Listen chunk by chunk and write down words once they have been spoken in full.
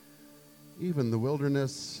Even the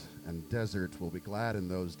wilderness and desert will be glad in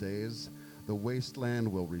those days. The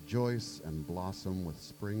wasteland will rejoice and blossom with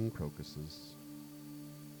spring crocuses.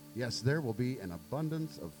 Yes, there will be an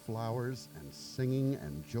abundance of flowers and singing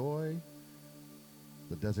and joy.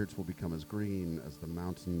 The deserts will become as green as the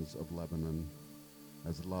mountains of Lebanon,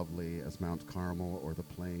 as lovely as Mount Carmel or the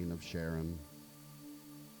plain of Sharon.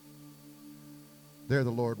 There the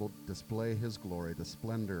Lord will display his glory, the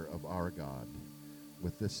splendor of our God.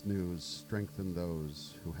 With this news, strengthen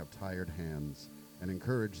those who have tired hands and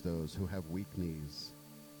encourage those who have weak knees.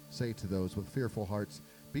 Say to those with fearful hearts,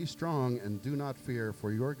 be strong and do not fear,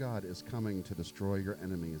 for your God is coming to destroy your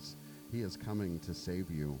enemies. He is coming to save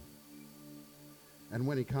you. And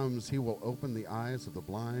when he comes, he will open the eyes of the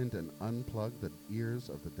blind and unplug the ears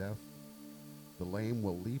of the deaf. The lame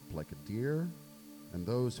will leap like a deer, and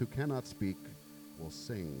those who cannot speak will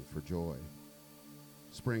sing for joy.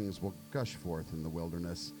 Springs will gush forth in the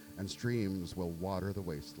wilderness, and streams will water the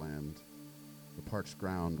wasteland. The parched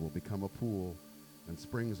ground will become a pool, and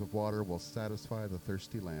springs of water will satisfy the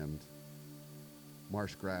thirsty land.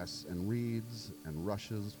 Marsh grass and reeds and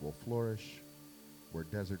rushes will flourish where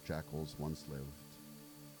desert jackals once lived.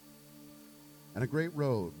 And a great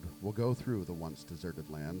road will go through the once deserted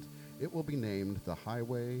land. It will be named the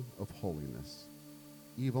Highway of Holiness.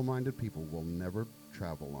 Evil-minded people will never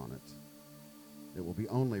travel on it. It will be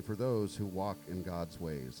only for those who walk in God's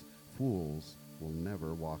ways. Fools will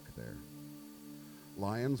never walk there.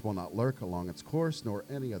 Lions will not lurk along its course, nor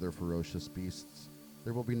any other ferocious beasts.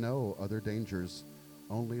 There will be no other dangers.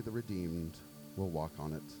 Only the redeemed will walk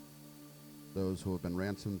on it. Those who have been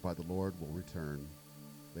ransomed by the Lord will return.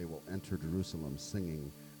 They will enter Jerusalem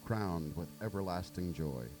singing, crowned with everlasting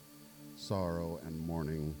joy. Sorrow and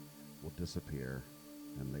mourning will disappear,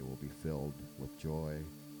 and they will be filled with joy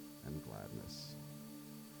and gladness.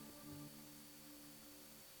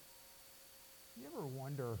 You ever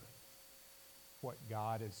wonder what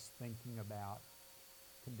God is thinking about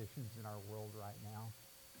conditions in our world right now?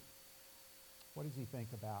 What does he think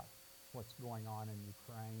about what's going on in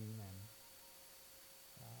Ukraine? And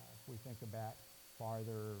if we think about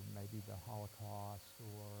farther, maybe the Holocaust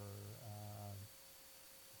or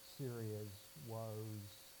Syria's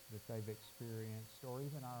woes that they've experienced, or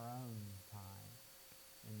even our own time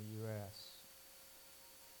in the U.S.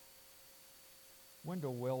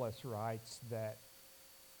 Wendell Willis writes that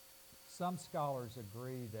some scholars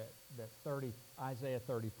agree that Isaiah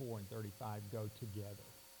 34 and 35 go together.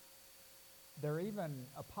 They're even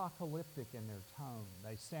apocalyptic in their tone.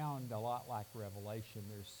 They sound a lot like Revelation.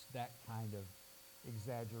 There's that kind of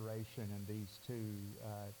exaggeration in these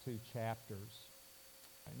two chapters.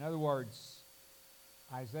 In other words,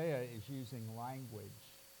 Isaiah is using language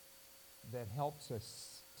that helps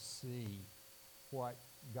us see what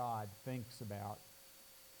God thinks about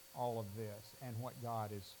all of this and what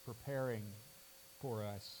God is preparing for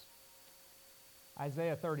us.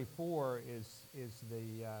 Isaiah 34 is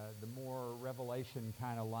the more Revelation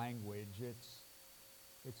kind of language.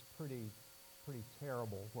 It's pretty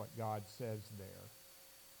terrible what God says there.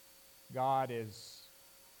 God is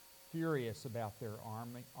furious about their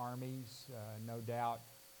armies, no doubt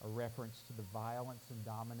a reference to the violence and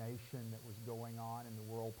domination that was going on in the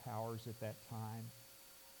world powers at that time.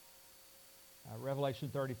 Revelation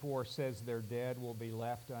 34 says their dead will be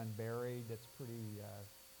left unburied. That's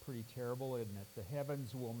pretty terrible, isn't it? The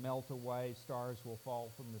heavens will melt away, stars will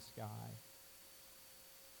fall from the sky.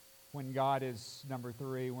 When God is, number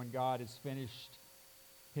 3, when God is finished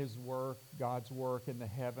his work, God's work in the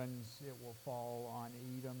heavens, it will fall on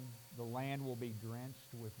Edom. The land will be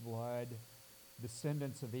drenched with blood.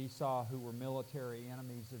 Descendants of Esau, who were military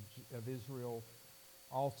enemies of Israel,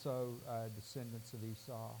 also descendants of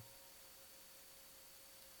Esau.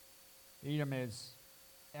 Edom is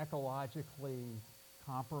ecologically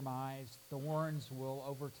compromised. Thorns will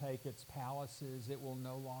overtake its palaces. It will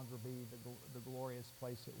no longer be the glorious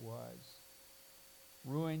place it was.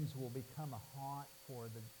 Ruins will become a haunt for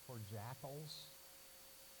jackals.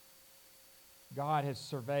 God has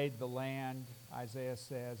surveyed the land, Isaiah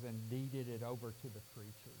says, and deeded it over to the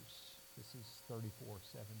creatures. This is 34:17.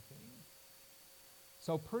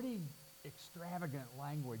 So pretty extravagant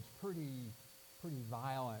language, pretty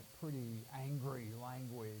violent, pretty angry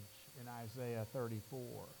language in Isaiah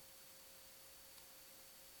 34.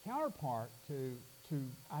 Counterpart to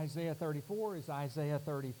Isaiah 34 is Isaiah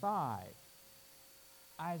 35.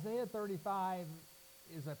 Isaiah 35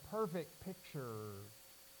 is a perfect picture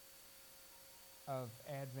of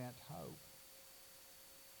Advent hope.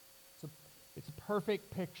 It's a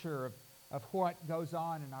perfect picture of what goes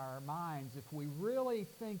on in our minds if we really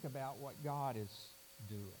think about what God is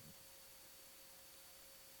doing.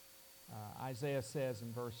 Isaiah says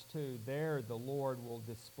in verse 2, there the Lord will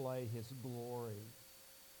display his glory,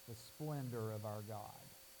 the splendor of our God.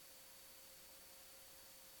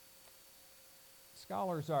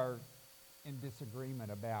 Scholars are in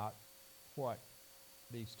disagreement about what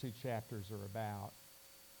these two chapters are about.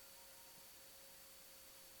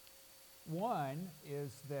 One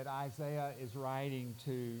is that Isaiah is writing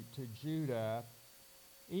to Judah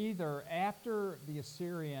either after the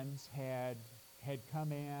Assyrians had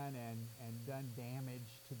come in and done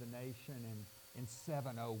damage to the nation in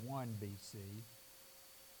 701 BC,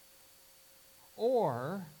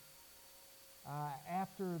 or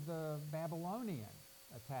after the Babylonian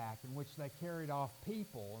attack in which they carried off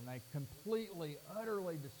people and they completely,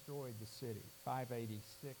 utterly destroyed the city,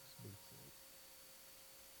 586 BC.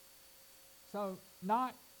 So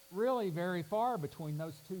not really very far between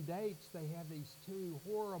those two dates, they have these two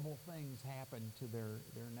horrible things happen to their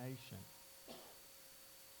nation.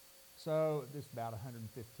 So this is about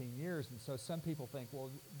 115 years, and so some people think,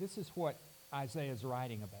 well, this is what Isaiah is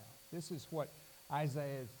writing about. This is what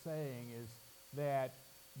Isaiah is saying, is that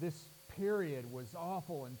this period was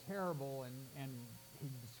awful and terrible, and he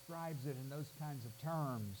describes it in those kinds of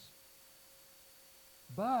terms.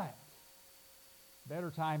 But better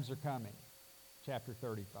times are coming, chapter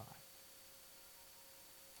 35.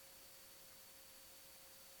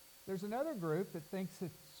 There's another group that thinks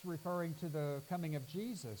it's referring to the coming of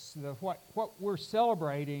Jesus. What we're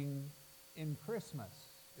celebrating in Christmas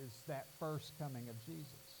is that first coming of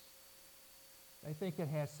Jesus. They think it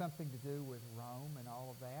has something to do with Rome and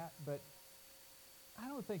all of that, but I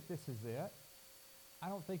don't think this is it. I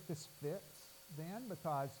don't think this fits then,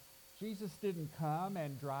 because Jesus didn't come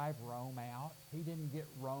and drive Rome out. He didn't get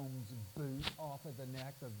Rome's boot off of the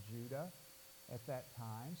neck of Judah at that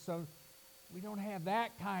time. So we don't have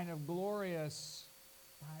that kind of glorious,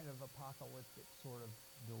 kind of apocalyptic sort of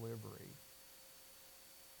delivery.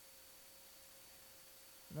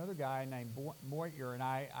 Another guy named Moyer, and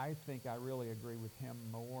I think I really agree with him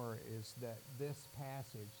more, is that this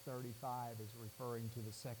passage, 35, is referring to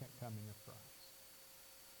the second coming of Christ.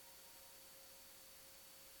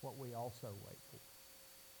 What we also wait for.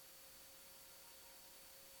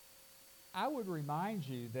 I would remind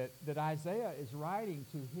you that Isaiah is writing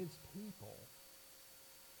to his people.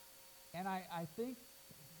 And I think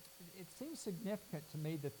it seems significant to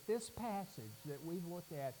me that this passage that we've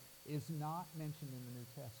looked at is not mentioned in the New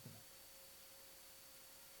Testament.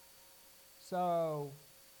 So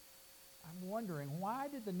I'm wondering, why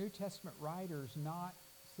did the New Testament writers not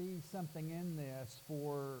see something in this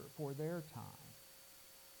for their time?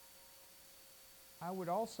 I would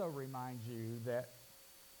also remind you that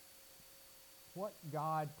what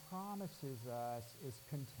God promises us is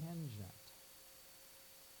contingent.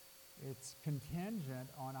 It's contingent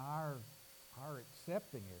on our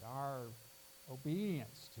accepting it, our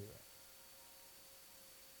obedience to it.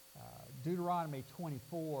 Deuteronomy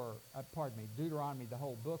 24, Deuteronomy, the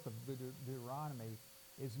whole book of Deuteronomy,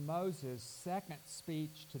 is Moses' second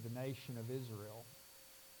speech to the nation of Israel.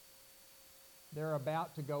 They're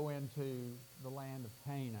about to go into the land of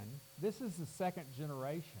Canaan. This is the second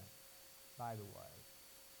generation, by the way.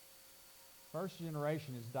 First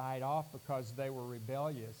generation has died off because they were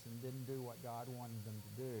rebellious and didn't do what God wanted them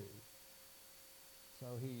to do. So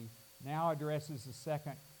he now addresses the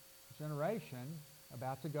second generation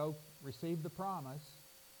about to go receive the promise.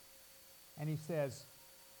 And he says,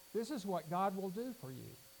 this is what God will do for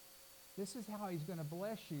you. This is how he's going to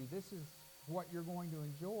bless you. This is what you're going to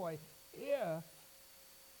enjoy if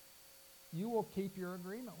you will keep your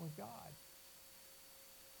agreement with God.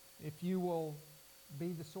 If you will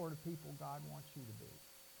be the sort of people God wants you to be.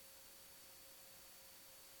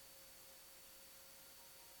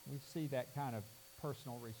 We see that kind of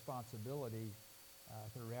personal responsibility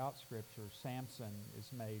throughout Scripture. Samson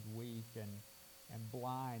is made weak and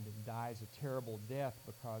blind and dies a terrible death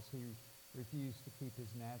because he refused to keep his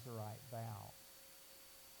Nazirite vow.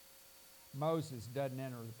 Moses doesn't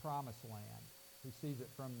enter the promised land. He sees it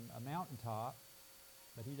from a mountaintop,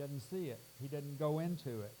 but he doesn't see it. He doesn't go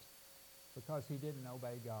into it because he didn't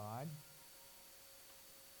obey God.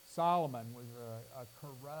 Solomon was a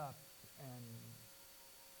corrupt and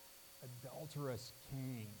adulterous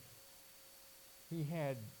king. He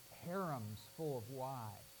had harems full of wives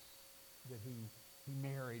that he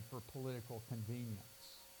married for political convenience.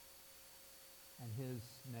 And his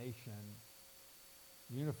nation,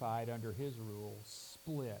 unified under his rule,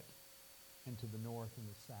 split into the north and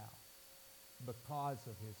the south because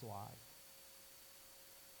of his life.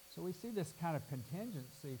 So we see this kind of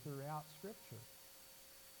contingency throughout Scripture.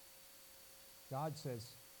 God says,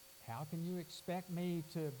 how can you expect me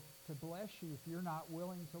to bless you if you're not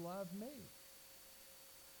willing to love me?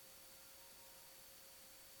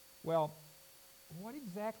 Well, what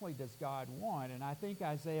exactly does God want? And I think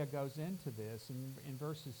Isaiah goes into this. In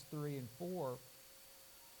verses 3 and 4,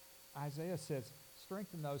 Isaiah says,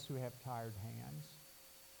 strengthen those who have tired hands.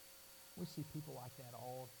 We see people like that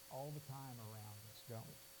all the time around us, don't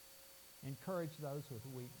we? Encourage those with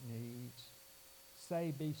weak knees.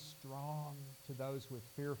 Say, be strong to those with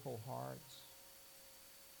fearful hearts.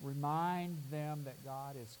 Remind them that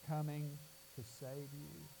God is coming to save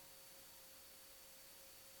you.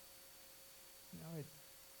 You know, it's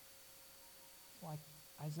like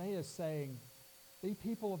Isaiah is saying, be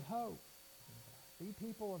people of hope. Be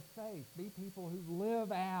people of faith. Be people who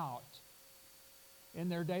live out in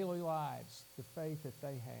their daily lives the faith that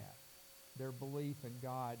they have, their belief in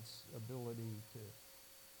God's ability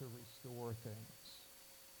to restore things.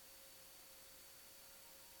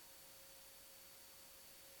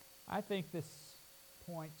 I think this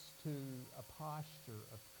points to a posture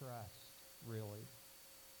of trust, really.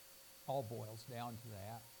 All boils down to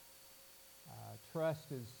that.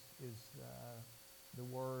 Trust is the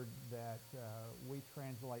word that we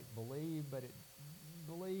translate believe, but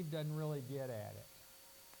believe doesn't really get at it.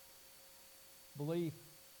 Belief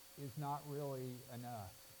is not really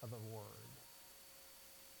enough of a word.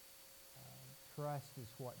 Trust is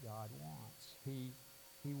what God wants.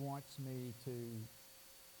 He wants me to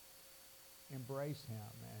embrace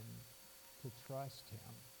Him and to trust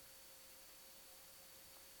Him.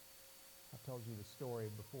 I've told you the story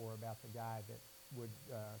before about the guy that would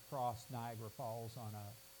cross Niagara Falls on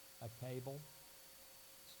a cable.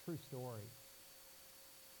 It's a true story.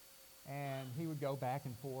 And he would go back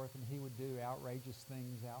and forth, and he would do outrageous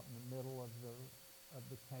things out in the middle of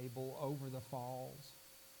the cable over the falls.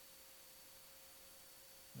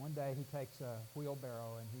 One day he takes a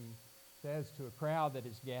wheelbarrow and he says to a crowd that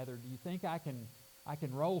is gathered, do you think I can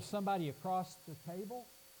roll somebody across the table?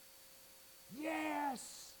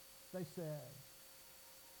 Yes, they said.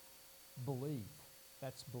 Belief.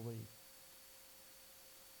 That's belief.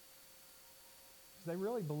 Because they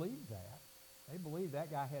really believed that. They believed that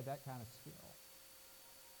guy had that kind of skill.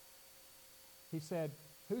 He said,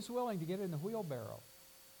 who's willing to get in the wheelbarrow?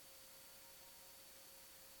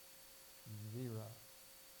 0.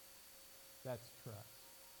 That's trust.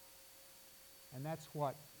 And that's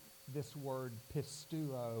what this word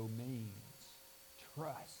pisteuo means.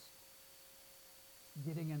 Trust.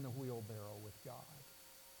 Getting in the wheelbarrow with God.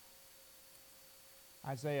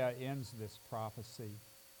 Isaiah ends this prophecy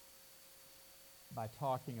by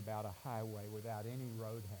talking about a highway without any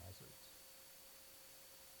road hazards.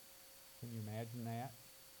 Can you imagine that?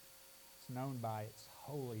 It's known by its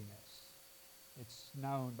holiness. It's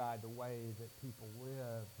known by the way that people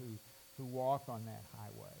live who walk on that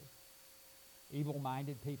highway.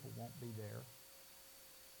 Evil-minded people won't be there.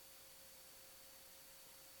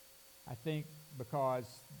 I think because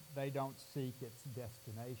they don't seek its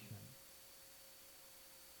destination.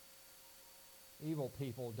 Evil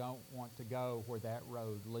people don't want to go where that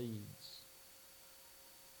road leads.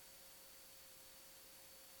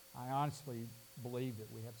 I honestly believe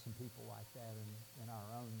that we have some people like that in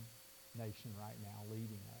our own nation right now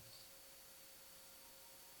leading us.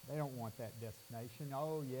 They don't want that destination.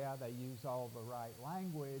 Oh, yeah, they use all the right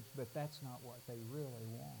language, but that's not what they really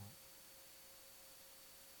want.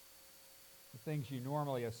 The things you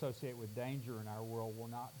normally associate with danger in our world will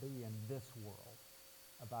not be in this world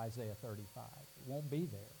of Isaiah 35. It won't be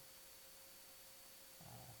there.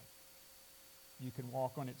 You can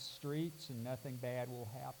walk on its streets and nothing bad will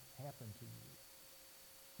happen to you.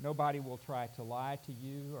 Nobody will try to lie to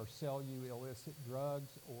you or sell you illicit drugs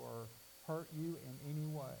or hurt you in any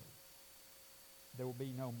way. There will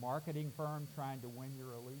be no marketing firm trying to win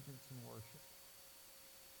your allegiance and worship.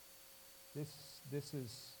 This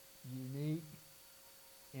is unique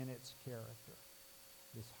in its character,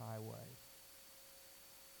 this highway.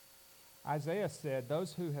 Isaiah said,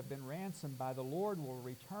 those who have been ransomed by the Lord will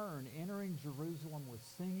return, entering Jerusalem with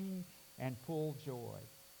singing and full joy.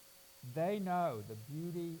 They know the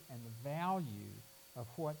beauty and the value of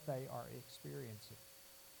what they are experiencing.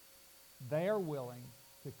 They are willing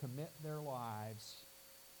to commit their lives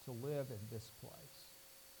to live in this place.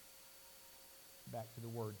 Back to the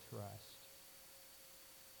word trust.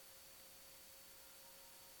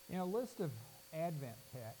 In a list of Advent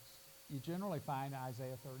texts, you generally find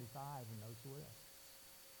Isaiah 35 in those lists.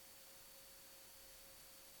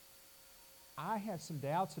 I have some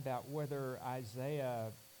doubts about whether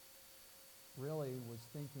Isaiah really was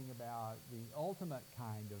thinking about the ultimate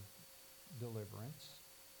kind of deliverance.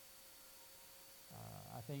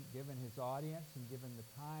 I think given his audience and given the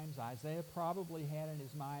times, Isaiah probably had in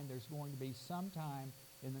his mind there's going to be some time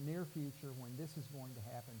in the near future when this is going to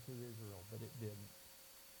happen to Israel, but it didn't.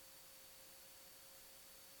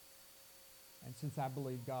 And since I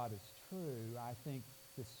believe God is true, I think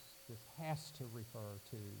this has to refer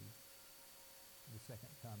to the second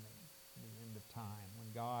coming, the end of time,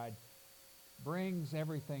 when God brings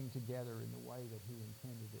everything together in the way that he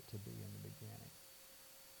intended it to be in the beginning.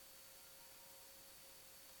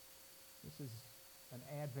 This is an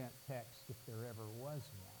Advent text if there ever was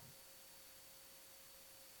one.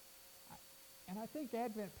 And I think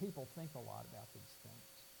Advent people think a lot about these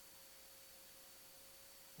things.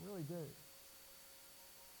 Really do.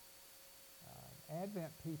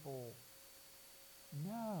 Advent people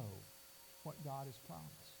know what God has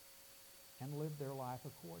promised and live their life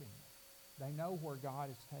accordingly. They know where God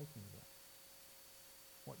is taking them,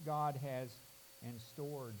 what God has in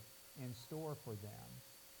store for them,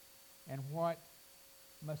 and what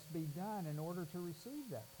must be done in order to receive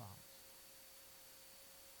that promise.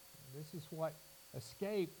 This is what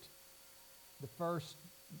escaped the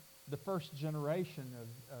first generation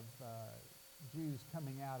of Jews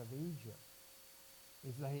coming out of Egypt.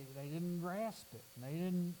 Is they didn't grasp it, and they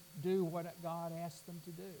didn't do what God asked them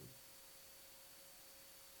to do.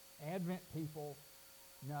 Advent people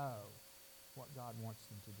know what God wants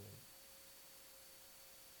them to do.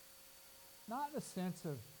 Not in the sense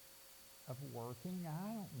of working.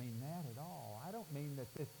 I don't mean that at all. I don't mean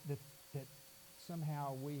that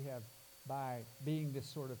somehow we have, by being this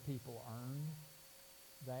sort of people, earned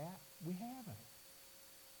that. We haven't.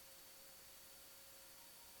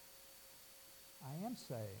 I am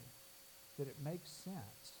saying that it makes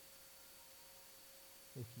sense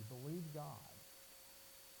if you believe God,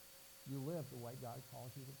 you live the way God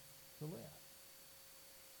calls you to live.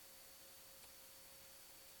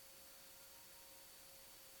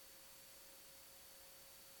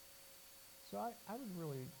 So I would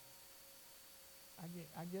really,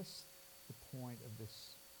 I guess the point of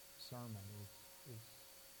this sermon is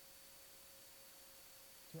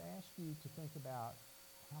to ask you to think about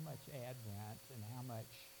how much Advent and how much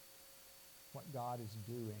what God is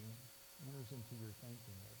doing enters into your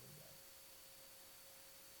thinking every day.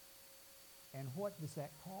 And what does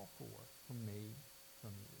that call for from me,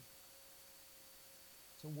 from you?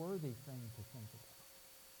 It's a worthy thing to think about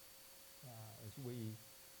as we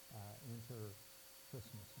enter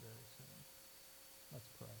Christmas very soon. Let's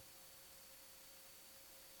pray.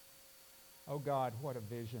 Oh God, what a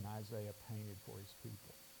vision Isaiah painted for his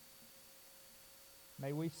people.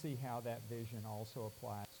 May we see how that vision also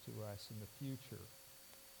applies to us in the future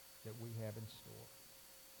that we have in store.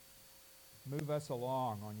 Move us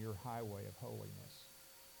along on your highway of holiness.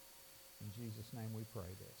 In Jesus' name we pray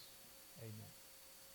this. Amen.